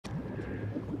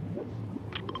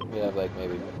We have like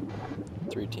maybe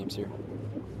 3 teams here.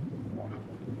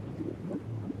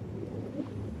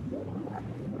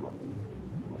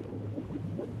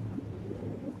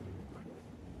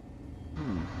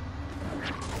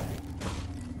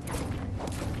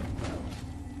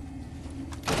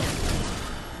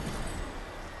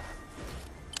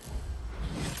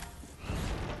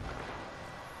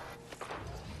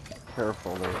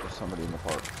 Careful, there's somebody in the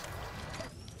park.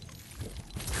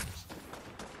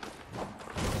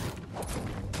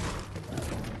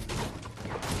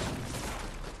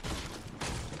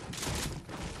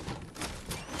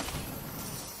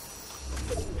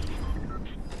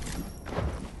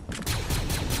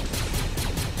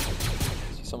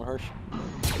 See someone harsh?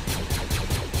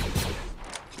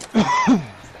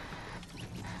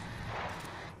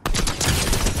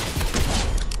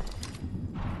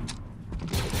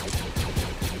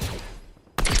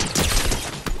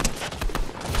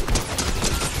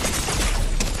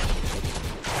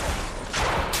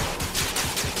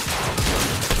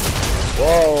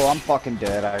 Whoa, I'm fucking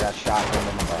dead. I got shotgun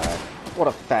in the back. What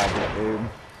a faggot, dude.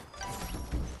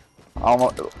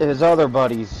 Almost, his other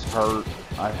buddy's hurt.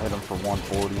 I hit him for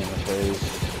 140 in the face.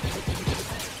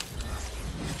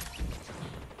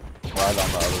 Right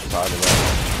on the other side of that.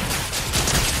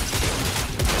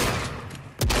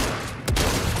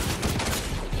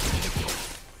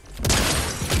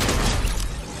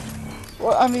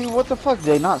 Well, I mean, what the fuck? Did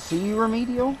they not see you,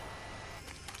 Remedial?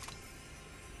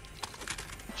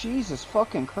 Jesus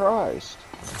fucking Christ.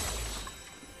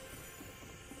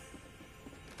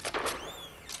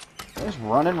 Just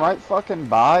running right fucking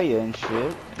by you and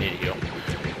shit. Need to heal.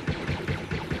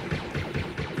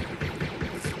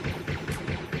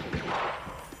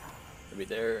 I'll be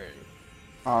there and...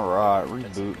 Alright,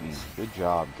 rebooting. Good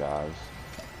job, guys.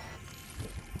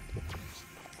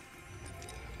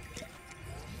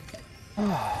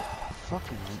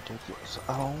 Fucking ridiculous.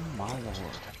 Oh my lord.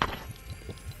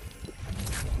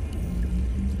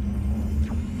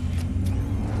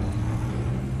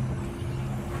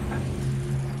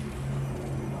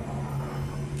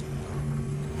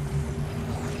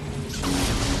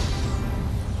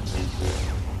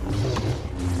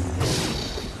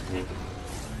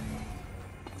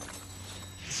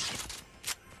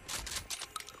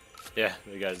 Yeah,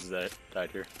 the guys that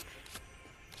died here.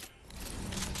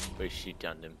 We sheet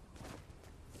downed him.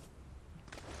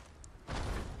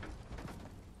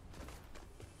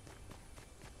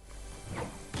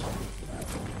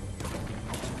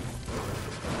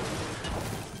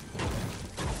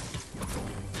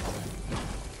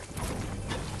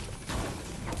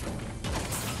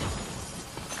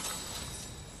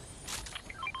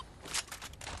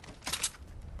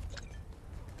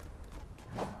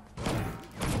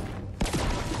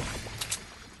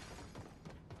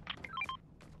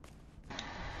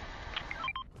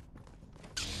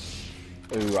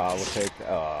 Ooh, I will take.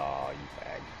 Oh, you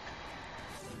bag.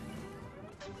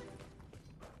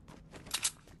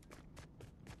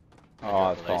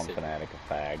 Oh, it's calling Fanatic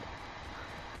a fag.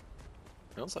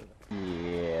 Feels like that.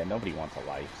 Yeah, nobody wants a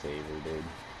lifesaver, dude.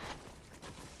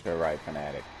 You're right,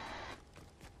 Fanatic.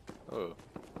 Oh.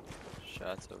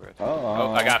 Shots over at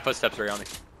Oh, I got footsteps right on me.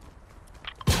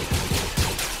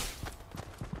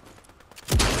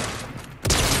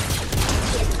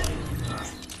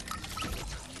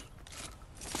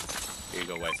 Here you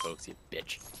go, white folks, you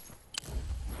bitch.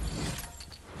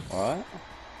 What?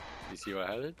 You see what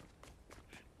I had?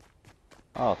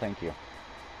 Oh, thank you.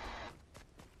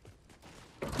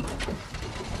 A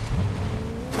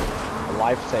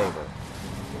lifesaver.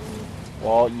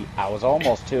 Well, I was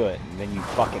almost to it, and then you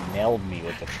fucking nailed me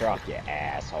with the truck, you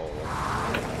asshole.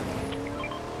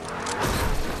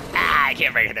 Ah, I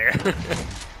can't break it there.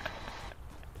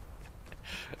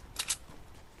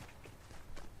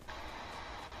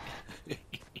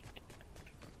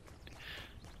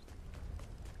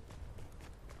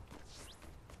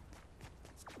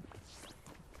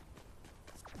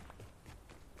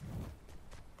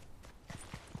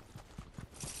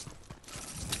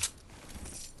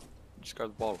 Just grab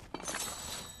the bottle.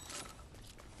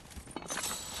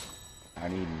 I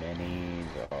need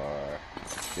minis or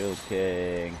Shield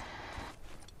King.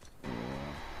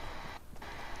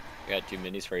 Got 2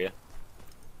 minis for you.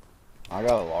 I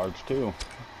got a large too,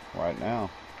 right now.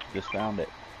 Just found it.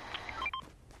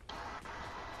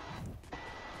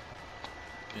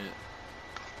 Yeah.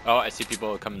 Oh, I see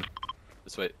people coming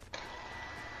this way.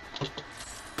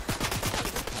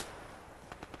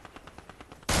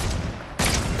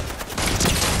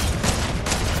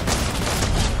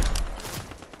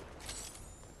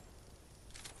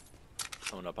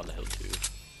 Someone up on the hill too.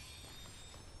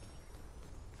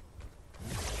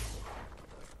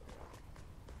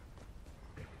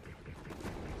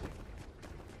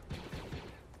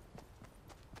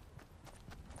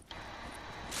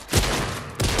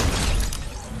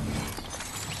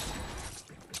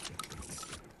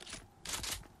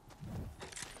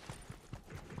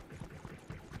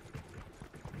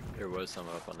 There was some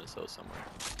up on this hill somewhere.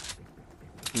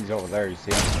 He's over there, you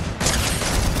see him?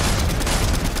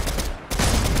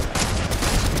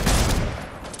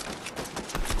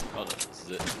 Oh, no, this is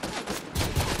it.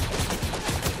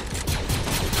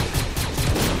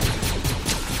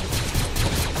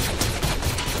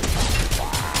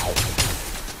 Wow.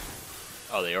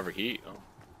 Oh, they overheat. Oh.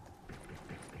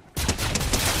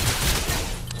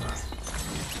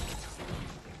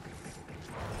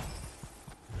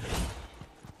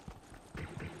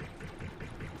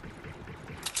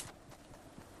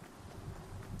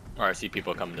 Or I see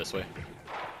people coming this way.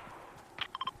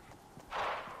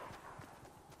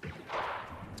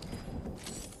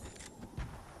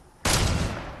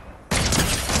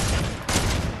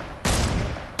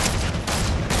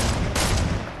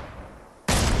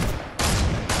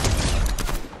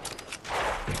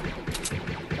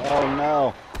 Oh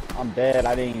no. I'm dead.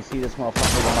 I didn't even see this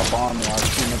motherfucker run up on me. I was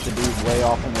shooting at the dude way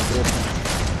off in the distance.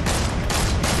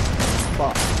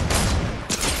 Fuck.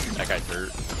 That guy's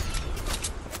hurt.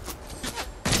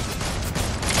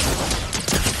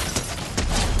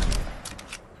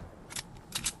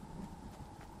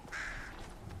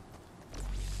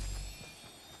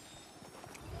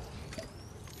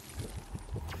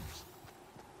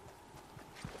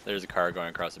 There's a car going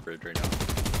across the bridge right now.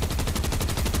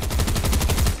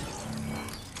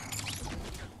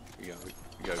 We gotta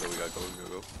go, we gotta go, we gotta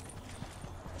go.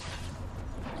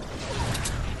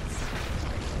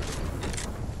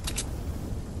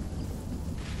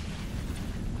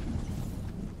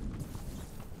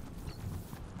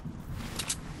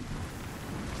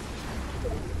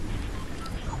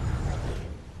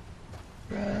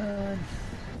 Run.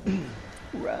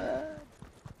 Run.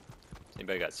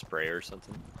 Anybody got spray or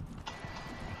something?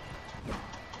 Okay.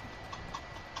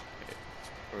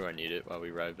 We're gonna need it while we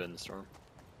arrive in the storm.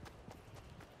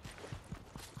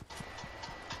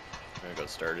 I'm gonna go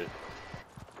start it.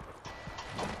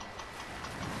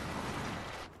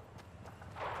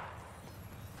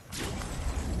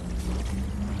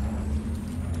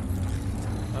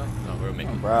 Oh, no, we're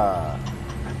making. Bruh.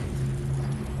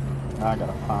 Now I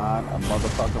gotta find a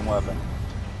motherfucking weapon.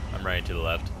 I'm running to the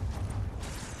left.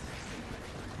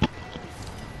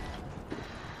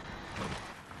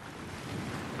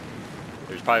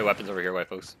 There's probably weapons over here, white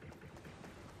folks.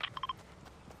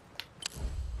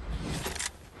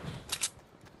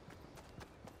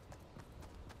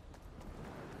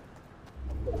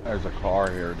 There's a car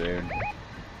here, dude.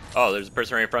 Oh, there's a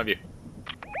person right in front of you.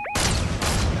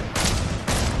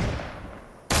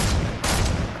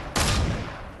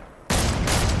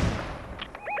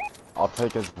 I'll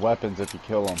take his weapons if you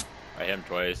kill him. I hit him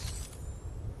twice.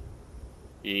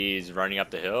 He's running up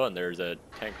the hill and there's a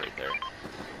tank right there.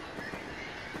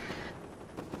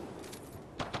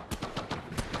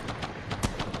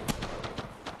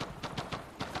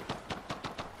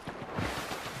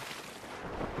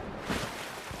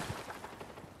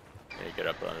 Okay, get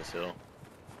up on this hill.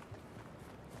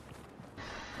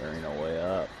 There ain't no way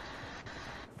up.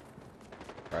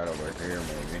 Right over here,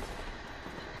 maybe.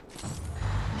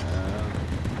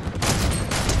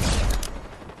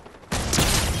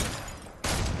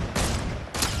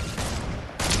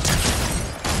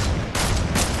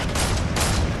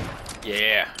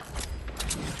 Yeah.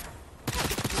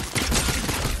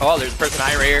 Oh, there's a person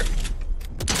high right here.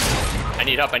 I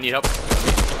need help, I need help.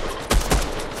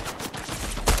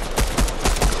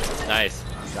 Nice.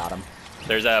 Got him.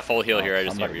 There's a full heal here, I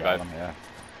just need to Somebody got revive. him, yeah.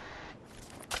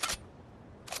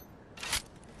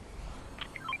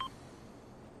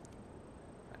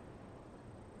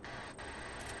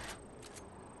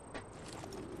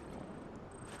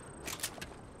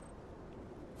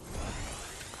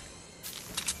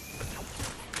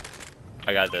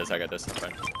 I got this, it's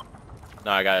fine.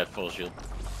 No, I got a full shield.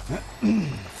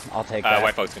 I'll take that.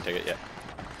 White folks can take it, yeah.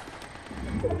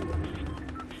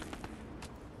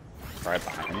 Right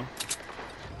behind you.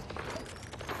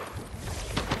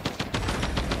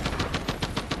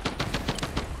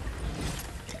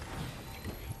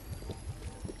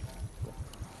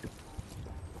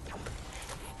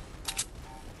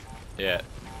 Yeah,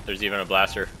 there's even a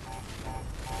blaster.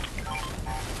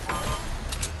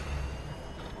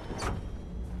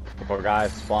 Couple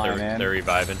guys flying in. They're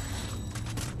reviving.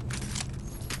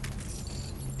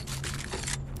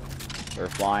 They're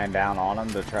flying down on him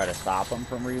to try to stop him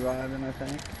from reviving, I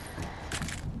think.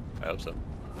 I hope so.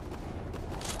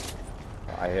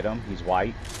 I hit him. He's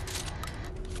white.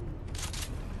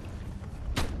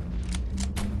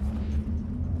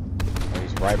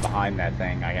 He's right behind that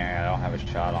thing. I don't have a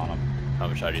shot on him. I don't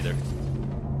have a shot either.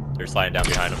 They're sliding down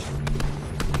behind him.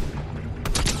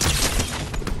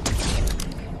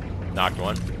 Knocked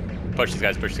one. Push these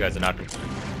guys and knock them.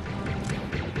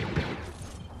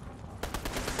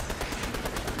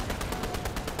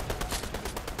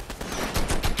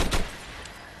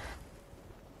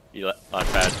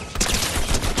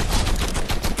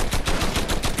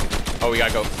 Oh, we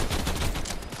gotta go.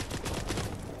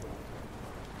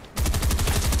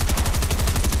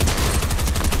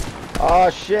 Oh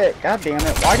shit, god damn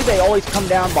it. Why do they always come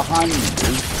down behind me,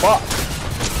 dude? Fuck.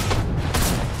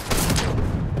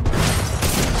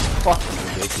 Fucking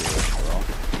ridiculous,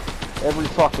 bro. Every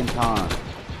fucking time.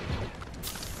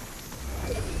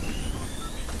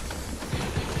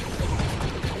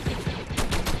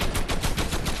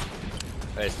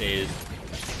 I just need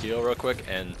to heal real quick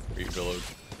and reload.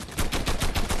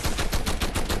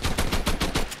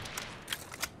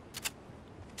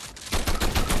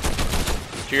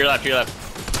 To your left, to your left.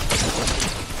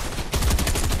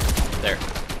 There.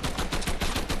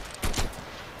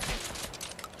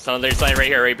 Someone's landing right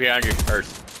here, right behind you.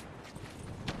 Earth.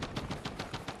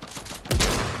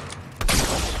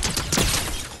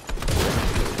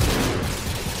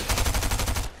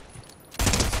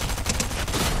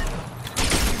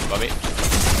 Above me.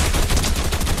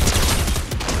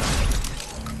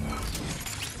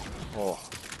 Oh.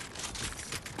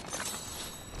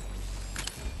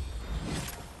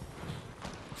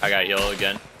 I got heal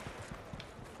again.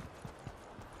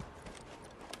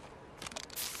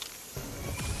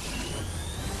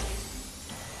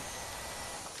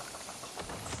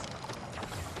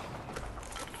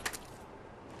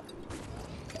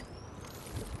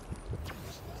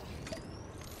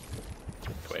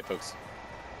 Go away, folks.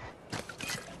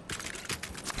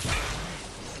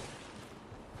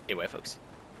 Hey, white folks.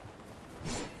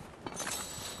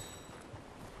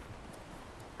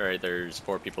 Alright, there's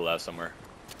 4 people left somewhere.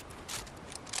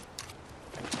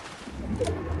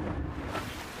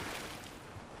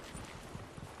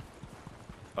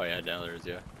 Oh yeah, down there is,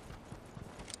 yeah.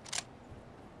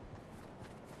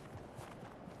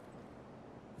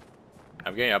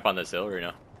 I'm getting up on this hill right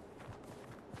now.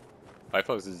 White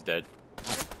folks is dead.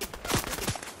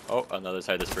 Oh, on the other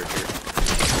side of this bridge here.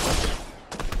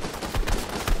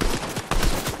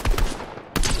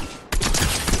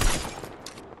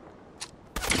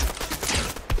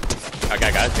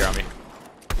 Okay, guys, you're on me.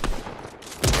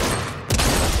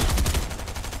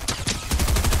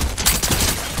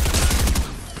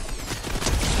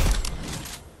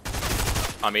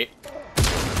 On me.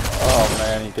 Oh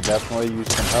man, you could definitely use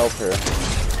some help here.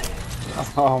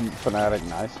 Fanatic,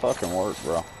 nice fucking work,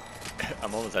 bro.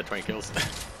 I'm almost at 20 kills.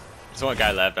 There's one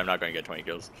guy left, I'm not going to get 20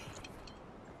 kills.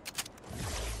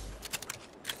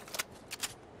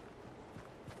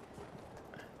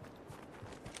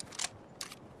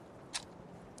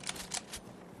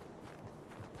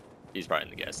 He's probably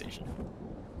in the gas station.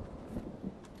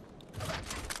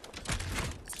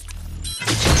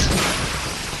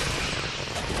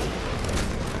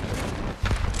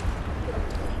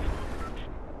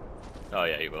 Oh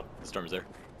yeah, he will. The storm's there.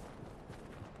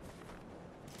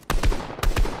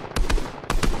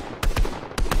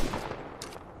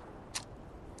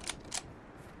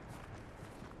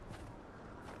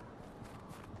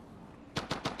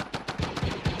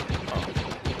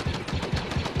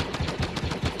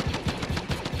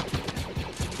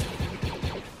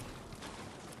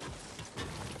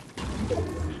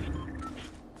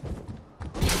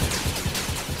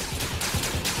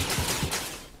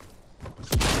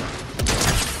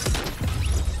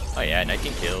 Oh yeah,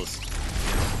 19 kills.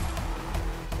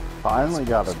 Finally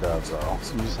got a dub, though.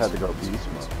 You just had to go beast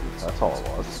mode. That's all it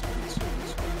was.